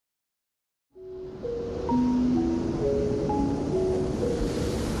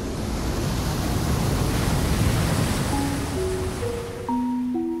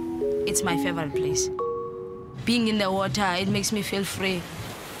it's my favorite place. Being in the water, it makes me feel free.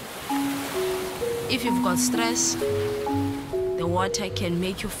 If you've got stress, the water can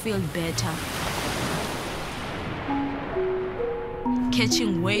make you feel better.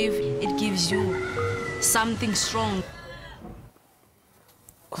 Catching wave, it gives you something strong.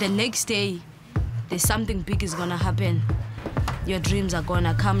 The next day, there's something big is gonna happen. Your dreams are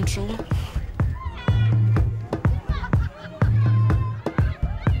gonna come true.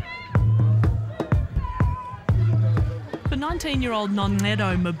 For 19-year-old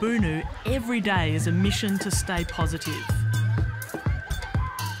Noncedo Mabunu, every day is a mission to stay positive.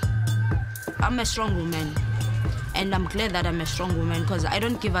 I'm a strong woman, and I'm glad that I'm a strong woman because I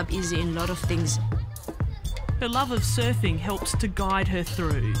don't give up easy in a lot of things. Her love of surfing helps to guide her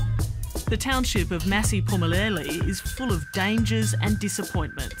through. The township of Masiphumelele is full of dangers and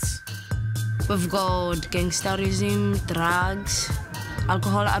disappointments. We've got gangsterism, drugs,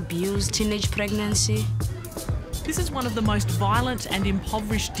 alcohol abuse, teenage pregnancy. This is one of the most violent and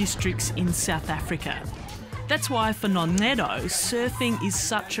impoverished districts in South Africa. That's why for Noncedo, surfing is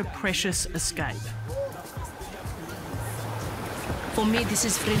such a precious escape. For me, this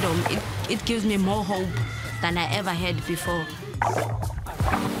is freedom. It gives me more hope than I ever had before.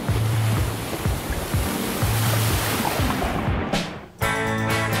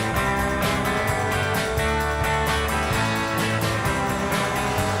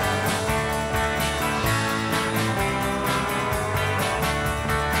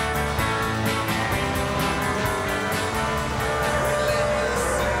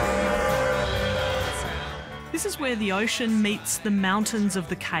 This is where the ocean meets the mountains of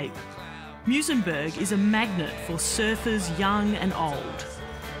the Cape. Muizenberg is a magnet for surfers young and old.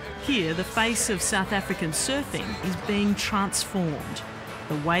 Here, the face of South African surfing is being transformed.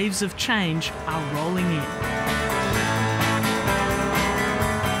 The waves of change are rolling in.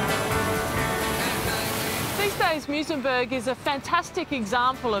 These days, Muizenberg is a fantastic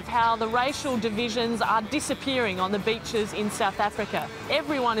example of how the racial divisions are disappearing on the beaches in South Africa.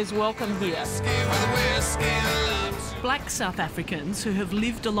 Everyone is welcome here. Black South Africans who have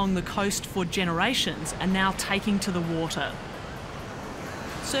lived along the coast for generations are now taking to the water.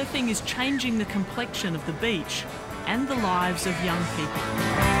 Surfing is changing the complexion of the beach and the lives of young people.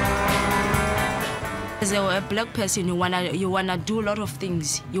 As a black person, you wanna do a lot of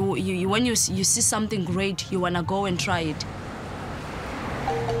things. When you see something great, you wanna go and try it.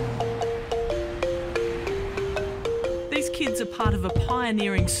 These kids are part of a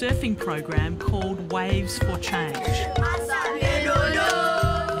pioneering surfing program called Waves for Change.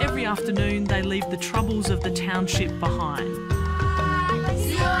 Every afternoon, they leave the troubles of the township behind.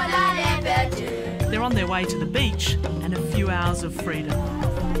 They're on their way to the beach and a few hours of freedom.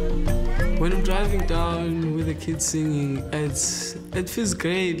 When I'm driving down with the kids singing, it feels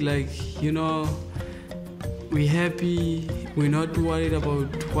great. Like, you know, we're happy. We're not worried about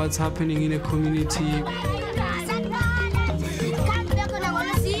what's happening in the community.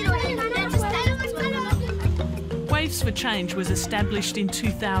 Waves for Change was established in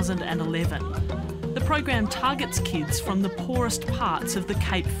 2011. The program targets kids from the poorest parts of the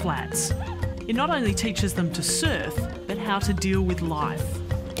Cape Flats. It not only teaches them to surf, but how to deal with life.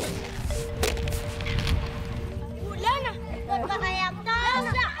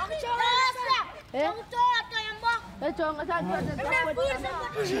 I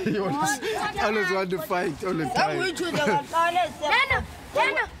always want to fight all the time.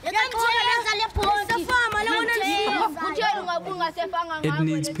 It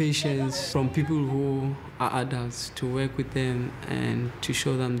needs patience from people who are adults to work with them and to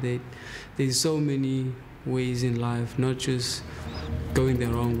show them that there's so many ways in life, not just going the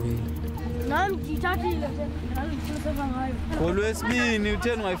wrong way.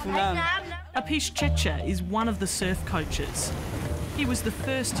 Apish Checha is one of the surf coaches. He was the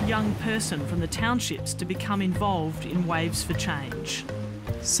first young person from the townships to become involved in Waves for Change.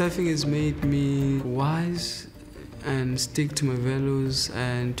 Surfing has made me wise and stick to my values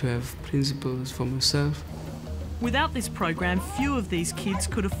and to have principles for myself. Without this program, few of these kids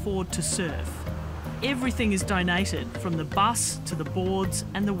could afford to surf. Everything is donated, from the bus to the boards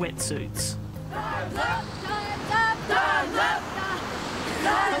and the wetsuits. Time's up, time's up, time's up,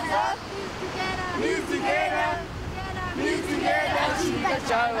 time's up. Move together, move together.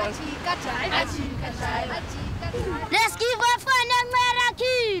 Let's give up for Noncedo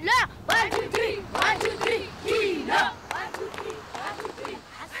Kilo. 1, 2, 3, 1, 2, 3, Kilo. 1, 2, 3, 1, 2, 3.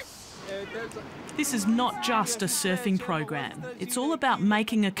 This is not just a surfing program. It's all about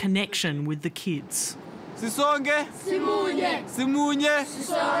making a connection with the kids. Sisonge, Simunye, Simunye,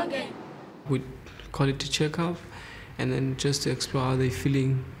 Sisonge. We call it a check-up, and then just to explore how they're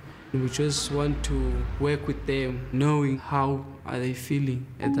feeling We just want to work with them, knowing how are they feeling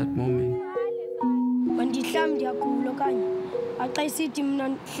at that moment.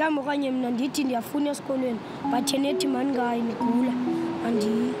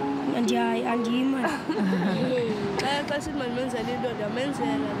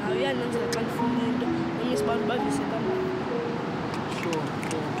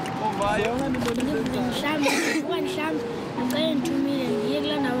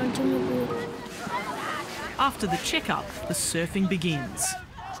 After the checkup, the surfing begins.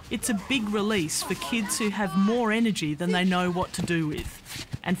 It's a big release for kids who have more energy than they know what to do with,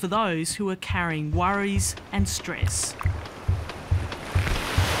 and for those who are carrying worries and stress.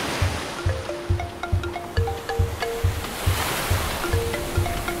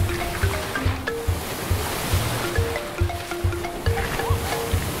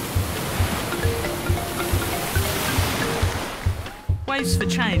 Waves for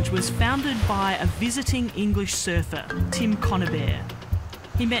Change was founded by a visiting English surfer, Tim Conibear.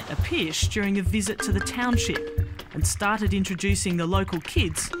 He met Apish during a visit to the township and started introducing the local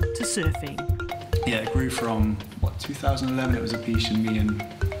kids to surfing. Yeah, it grew from, 2011 it was Apish and me and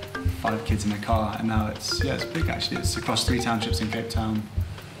 5 kids in a car, and now it's big actually. It's across 3 townships in Cape Town.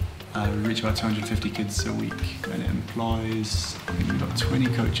 We reach about 250 kids a week, and it employs, I think we've got 20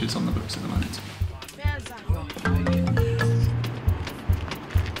 coaches on the books at the moment.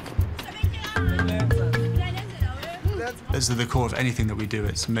 This is the core of anything that we do.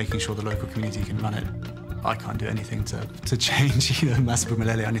 It's making sure the local community can run it. I can't do anything to change either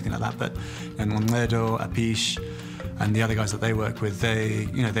Masiphumelele or anything like that, but Noncedo, Apish, and the other guys that they work with, they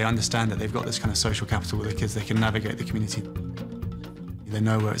understand that they've got this kind of social capital with the kids. They can navigate the community. They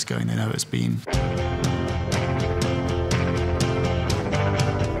know where it's going. They know where it's been.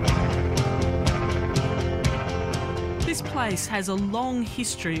 This place has a long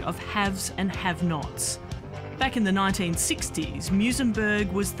history of haves and have-nots. Back in the 1960s,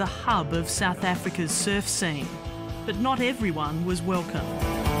 Muizenberg was the hub of South Africa's surf scene, but not everyone was welcome.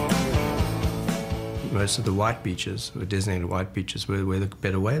 Most of the white beaches, or designated white beaches, were where the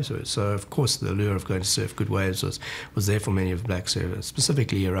better waves were. So, of course, the allure of going to surf good waves was there for many of the black surfers,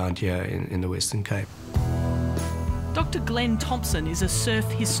 specifically around here in the Western Cape. Dr. Glenn Thompson is a surf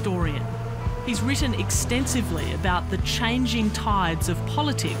historian. He's written extensively about the changing tides of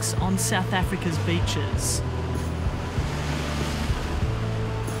politics on South Africa's beaches.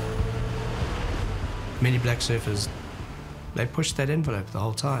 Many black surfers, they pushed that envelope the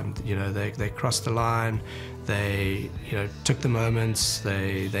whole time. They crossed the line, they took the moments,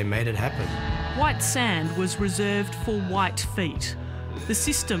 they made it happen. White sand was reserved for white feet. The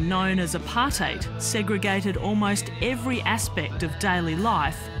system known as apartheid segregated almost every aspect of daily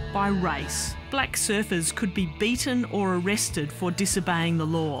life by race. Black surfers could be beaten or arrested for disobeying the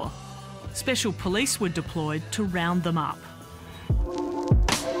law. Special police were deployed to round them up.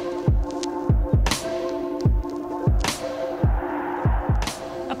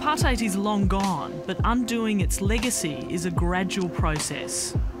 Apartheid is long gone, but undoing its legacy is a gradual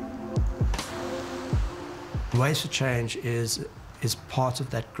process. Waves for Change is part of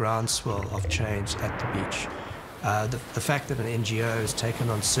that groundswell of change at the beach. The fact that an NGO has taken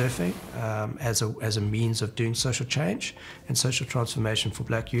on surfing as a means of doing social change and social transformation for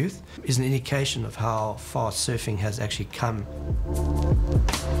black youth is an indication of how far surfing has actually come.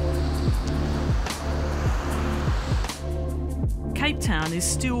 Cape Town is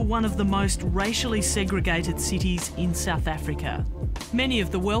still one of the most racially segregated cities in South Africa. Many of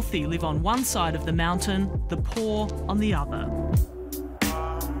the wealthy live on one side of the mountain, the poor on the other.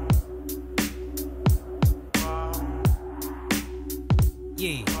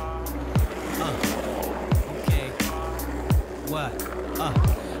 Yeah. Okay. What?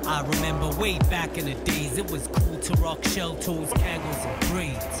 I remember way back in the days, it was cool to rock shell toes, kangles, and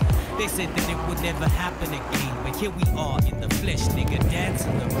braids. They said that it would never happen again, but here we are in the flesh, nigga,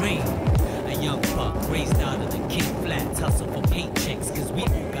 dancing the rain. A young buck raised out of the Cape Flats, hustle for 8 checks, cause we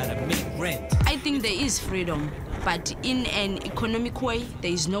all gotta make rent. I think there is freedom, but in an economic way,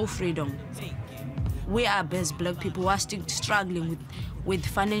 there is no freedom. We are as black people who are still struggling with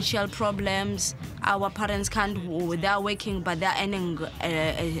financial problems. Our parents can't, they are working, but they're earning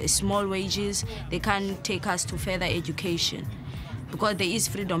small wages. They can't take us to further education. Because there is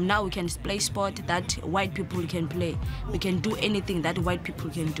freedom. Now we can play sport that white people can play. We can do anything that white people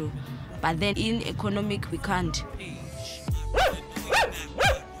can do. But then in economic, we can't.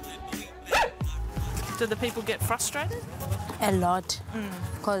 Do the people get frustrated? A lot.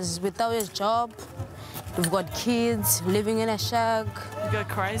 Because without a job, you've got kids living in a shack. You go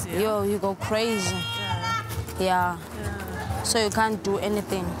crazy. Yo, you go crazy. Yeah. So you can't do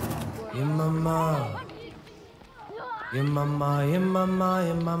anything. Yeah, mama. Yeah, mama, yeah, mama,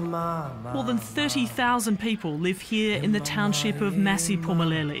 yeah, mama. More than 30,000 people live here in the township of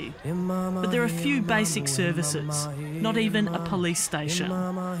Masiphumelele. But there are few basic services, not even a police station.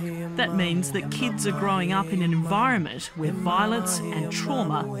 That means that kids are growing up in an environment where violence and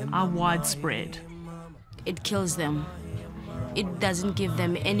trauma are widespread. It kills them. It doesn't give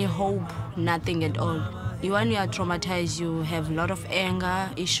them any hope, nothing at all. When you are traumatized, you have a lot of anger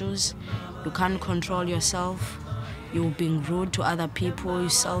issues. You can't control yourself. You're being rude to other people, you're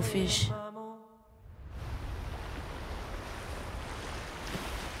selfish.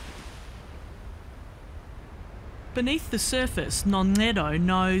 Beneath the surface, Noncedo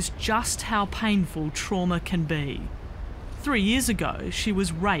knows just how painful trauma can be. 3 years ago, she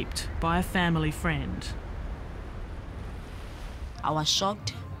was raped by a family friend. I was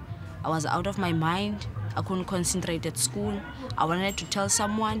shocked. I was out of my mind. I couldn't concentrate at school. I wanted to tell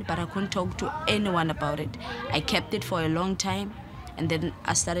someone, but I couldn't talk to anyone about it. I kept it for a long time, and then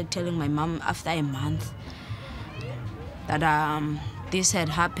I started telling my mom after a month that this had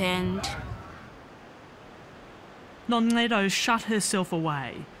happened. Noncedo shut herself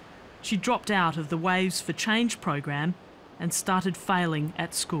away. She dropped out of the Waves for Change program and started failing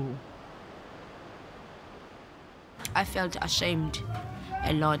at school. I felt ashamed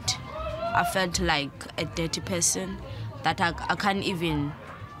a lot. I felt like a dirty person, that I can't even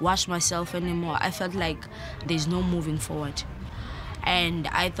wash myself anymore. I felt like there's no moving forward. And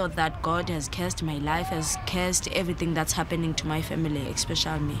I thought that God has cursed my life, has cursed everything that's happening to my family,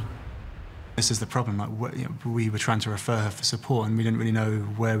 especially me. This is the problem. Like, we were trying to refer her for support, and we didn't really know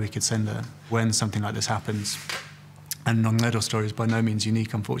where we could send her when something like this happens. And Noncedo's story is by no means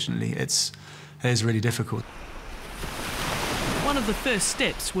unique, unfortunately. It is really difficult. One of the first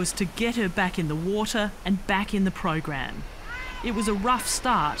steps was to get her back in the water and back in the program. It was a rough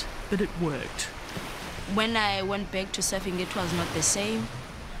start, but it worked. When I went back to surfing, it was not the same.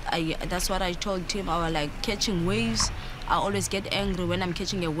 That's what I told Tim. I was like, catching waves, I always get angry when I'm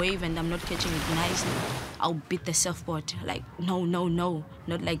catching a wave and I'm not catching it nicely. I'll beat the surfboard, like, no, no, no,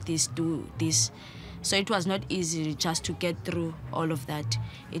 not like this, do this. So it was not easy just to get through all of that.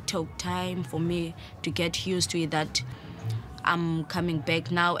 It took time for me to get used to it, that I'm coming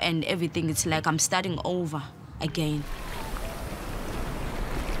back now and everything, it's like I'm starting over again.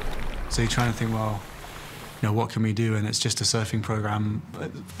 So you're trying to think, well, what can we do? And it's just a surfing program.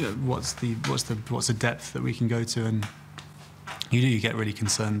 What's the depth that we can go to? And you get really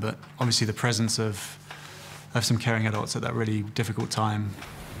concerned, but obviously the presence of some caring adults at that really difficult time,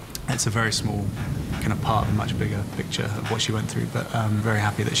 it's a very small kind of part of a much bigger picture of what she went through. But I'm very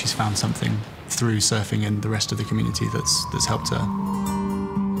happy that she's found something through surfing and the rest of the community that's helped her.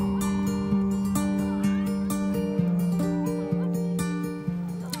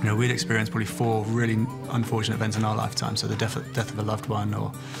 We'd experienced probably 4 really unfortunate events in our lifetime, so the death of a loved one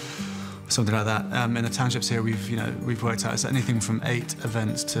or something like that. In the townships here, we've worked out it's anything from 8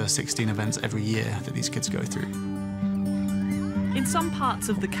 events to 16 events every year that these kids go through. In some parts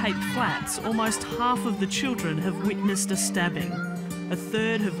of the Cape Flats, almost half of the children have witnessed a stabbing, a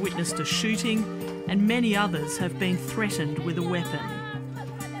third have witnessed a shooting, and many others have been threatened with a weapon.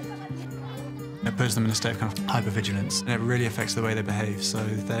 It puts them in a state of kind of hypervigilance, and it really affects the way they behave. So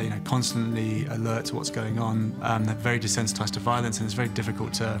they're constantly alert to what's going on. They're very desensitized to violence, and it's very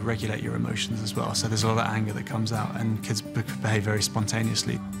difficult to regulate your emotions as well. So there's a lot of anger that comes out, and kids behave very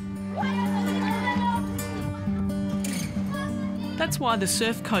spontaneously. That's why the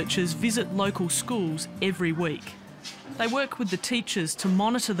surf coaches visit local schools every week. They work with the teachers to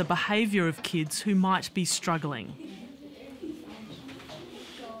monitor the behaviour of kids who might be struggling.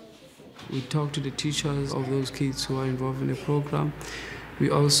 We talk to the teachers of those kids who are involved in the program. We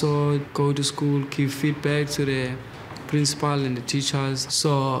also go to school, give feedback to the principal and the teachers.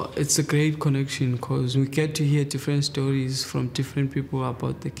 So it's a great connection because we get to hear different stories from different people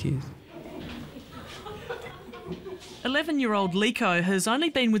about the kids. 11-year-old Liko has only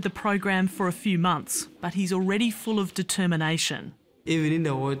been with the program for a few months, but he's already full of determination. Even in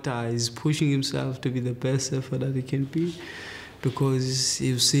the water, he's pushing himself to be the best surfer that he can be, because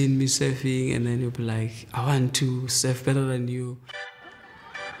you've seen me surfing and then you'll be like, I want to surf better than you.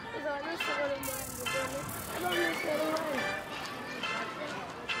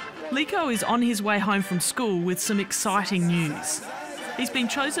 Liko is on his way home from school with some exciting news. He's been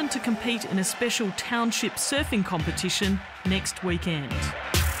chosen to compete in a special township surfing competition next weekend.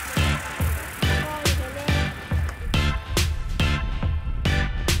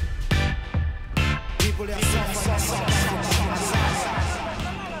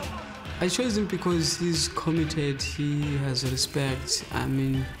 I chose him because he's committed, he has respect. I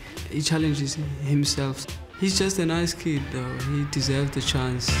mean, He challenges himself. He's just a nice kid, though. He deserves the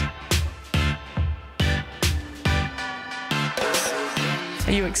chance.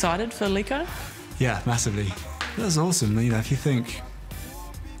 Are you excited for Liko? Yeah, massively. That's awesome. You know, if you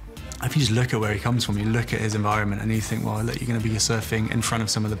just look at where he comes from, you look at his environment and you think, well, look, you're going to be surfing in front of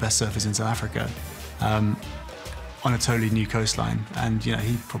some of the best surfers in South Africa on a totally new coastline. And, you know,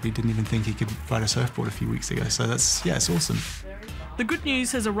 he probably didn't even think he could ride a surfboard a few weeks ago. So that's, yeah, it's awesome. The good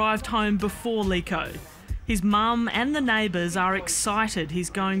news has arrived home before Liko. His mum and the neighbours are excited he's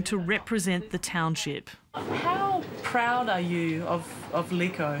going to represent the township. How proud are you of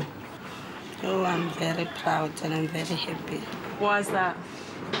Liko? Oh, I'm very proud and I'm very happy. Why is that?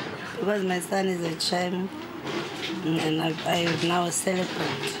 Because my son is a champ and I now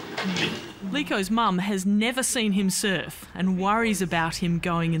celebrate. Liko's mum has never seen him surf and worries about him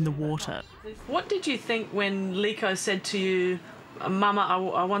going in the water. What did you think when Liko said to you, Mama,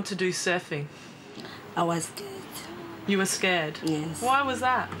 I want to do surfing? I was scared. You were scared? Yes. Why was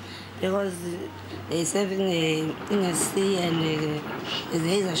that? Because they're surfing in a sea and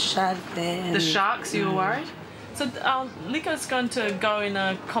there's a shark there. The sharks, you were worried? So Liko's going to go in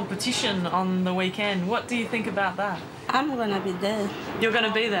a competition on the weekend. What do you think about that? I'm going to be there. You're going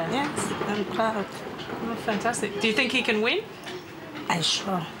to be there? Yes, I'm proud. Oh, fantastic. Do you think he can win? I'm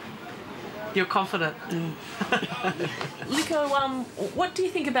sure. You're confident? Liko, what do you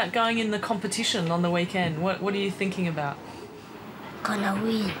think about going in the competition on the weekend? What are you thinking about? Gonna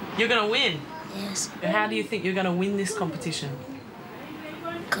win. You're going to win? Yes. How do you think you're going to win this competition?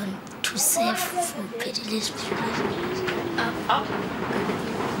 Going to surf for peddlers. Up.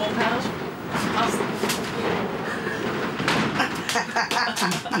 More paddles. Up.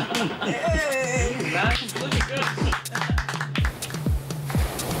 That's looking good.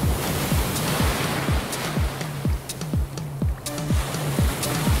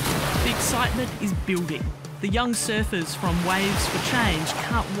 The excitement is building. The young surfers from Waves for Change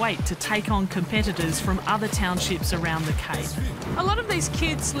can't wait to take on competitors from other townships around the Cape. A lot of these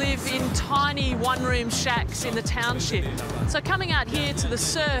kids live in tiny one-room shacks in the township, so coming out here to the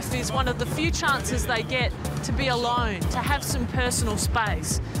surf is one of the few chances they get to be alone, to have some personal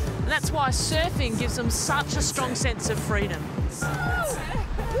space. And that's why surfing gives them such a strong sense of freedom.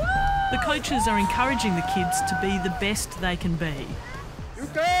 The coaches are encouraging the kids to be the best they can be. You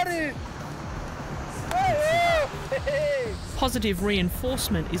got it! Positive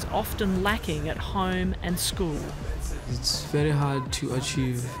reinforcement is often lacking at home and school. It's very hard to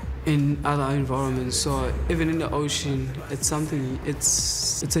achieve in other environments. So even in the ocean, it's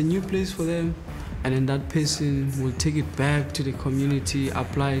a new place for them. And then that person will take it back to the community,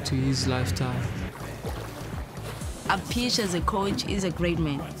 apply it to his lifestyle. Apish as a coach is a great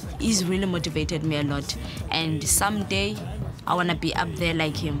man. He's really motivated me a lot. And someday, I want to be up there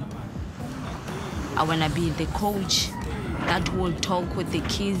like him. I want to be the coach that will talk with the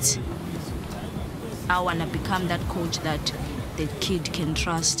kids. I want to become that coach that the kid can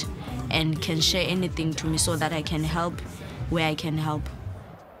trust and can share anything to me so that I can help where I can help.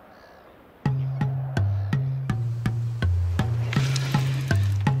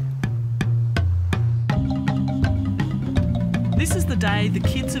 This is the day the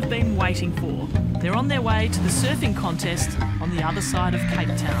kids have been waiting for. They're on their way to the surfing contest on the other side of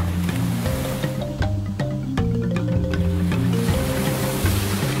Cape Town.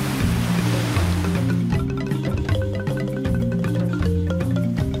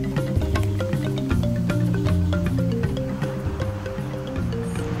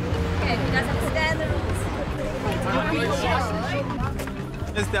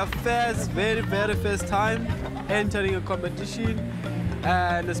 It's their very first time entering a competition,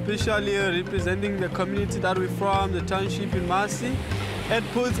 and especially representing the community that we're from, the township in Masi. It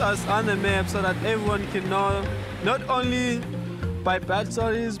puts us on the map so that everyone can know, not only by bad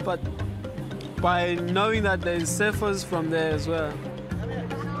stories, but by knowing that there is surfers from there as well.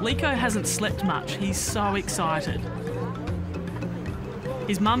 Liko hasn't slept much. He's so excited.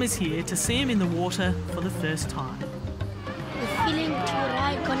 His mum is here to see him in the water for the first time. The feeling to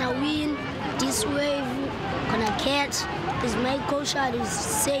ride, gonna win this wave, gonna catch. Is my coach is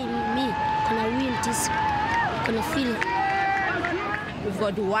saying me, gonna win this, gonna feel it. We've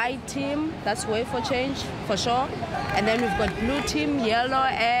got white team, that's Wave for Change, for sure. And then we've got blue team, yellow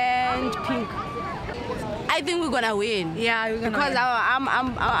and pink. I think we're gonna win. Yeah, we're gonna win. Because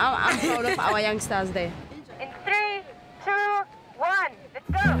I'm proud of our youngsters there. In 3, 2, 1, let's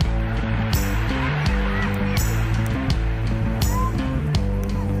go!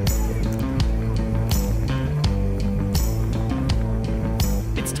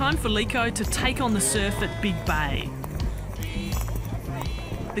 It's time for Liko to take on the surf at Big Bay.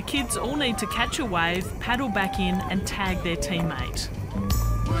 The kids all need to catch a wave, paddle back in and tag their teammate.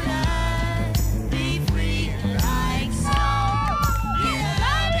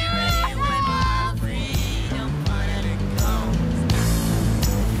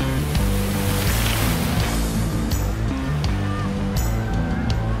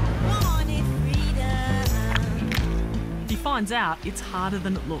 He finds out it's harder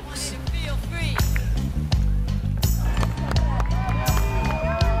than it looks.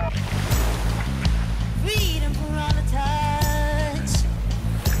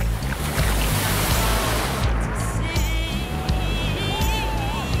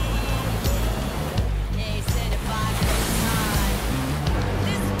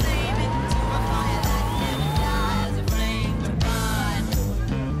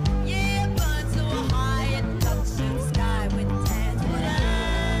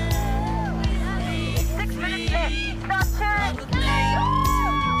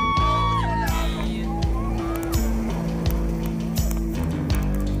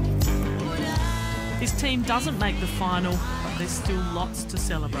 His team doesn't make the final, but there's still lots to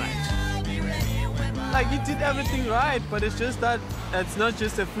celebrate. Like, he did everything right, but it's just that it's not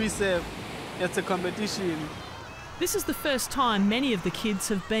just a free serve, it's a competition. This is the first time many of the kids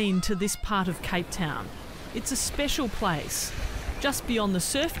have been to this part of Cape Town. It's a special place. Just beyond the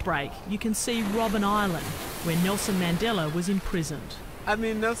surf break, you can see Robben Island, where Nelson Mandela was imprisoned. I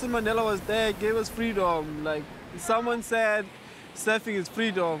mean, Nelson Mandela was there, gave us freedom. Like, someone said surfing is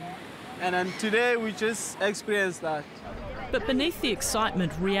freedom. And then today we just experienced that. But beneath the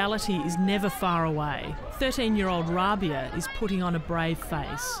excitement, reality is never far away. 13-year-old Rabia is putting on a brave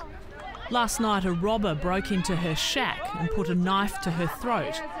face. Last night, a robber broke into her shack and put a knife to her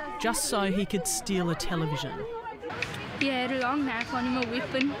throat just so he could steal a television. He had a long knife on him, a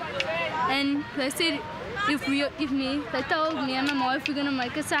weapon. And they said, they told me and my mom, if we're going to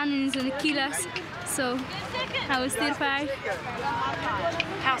make a sound and he's going to kill us. So I was terrified.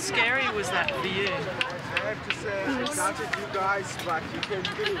 How scary was that for you? It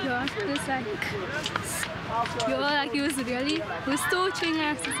was really, he was torturing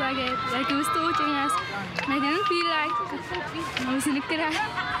us, it's like he was torturing us. And I didn't feel like I was in a cry.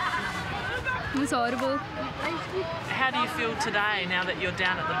 It was horrible. How do you feel today now that you're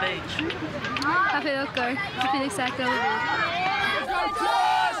down at the beach? I feel okay. I feel excited.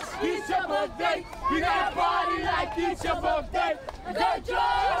 It's your birthday. We gotta party like it's your birthday. It's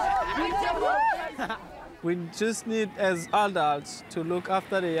your birthday. We just need, as adults, to look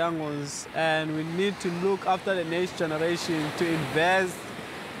after the young ones, and we need to look after the next generation to invest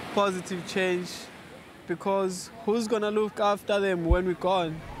positive change, because who's gonna look after them when we're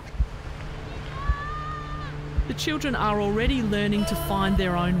gone? The children are already learning to find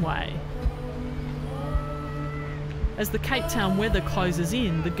their own way. As the Cape Town weather closes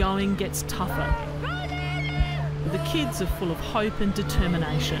in, the going gets tougher. But the kids are full of hope and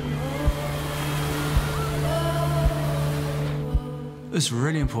determination. It's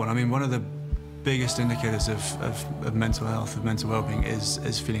really important. I mean, one of the biggest indicators of mental health, of mental well-being,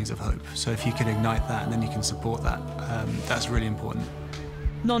 is feelings of hope. So if you can ignite that and then you can support that, that's really important.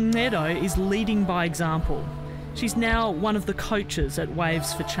 Noncedo is leading by example. She's now one of the coaches at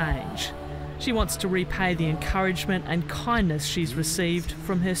Waves for Change. She wants to repay the encouragement and kindness she's received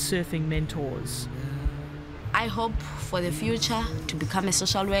from her surfing mentors. I hope for the future to become a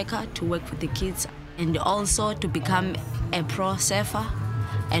social worker, to work with the kids, and also to become a pro surfer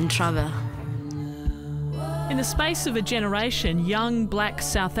and travel. In the space of a generation, young black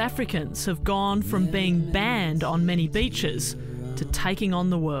South Africans have gone from being banned on many beaches to taking on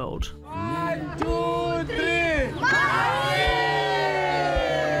the world. 1, 2, 3.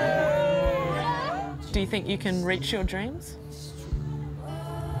 Do you think you can reach your dreams?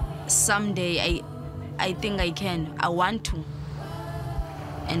 Someday I think I can. I want to.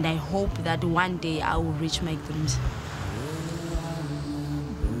 And I hope that one day I will reach my dreams.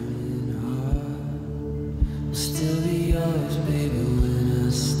 Still be yours, baby, when I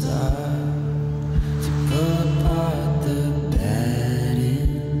start.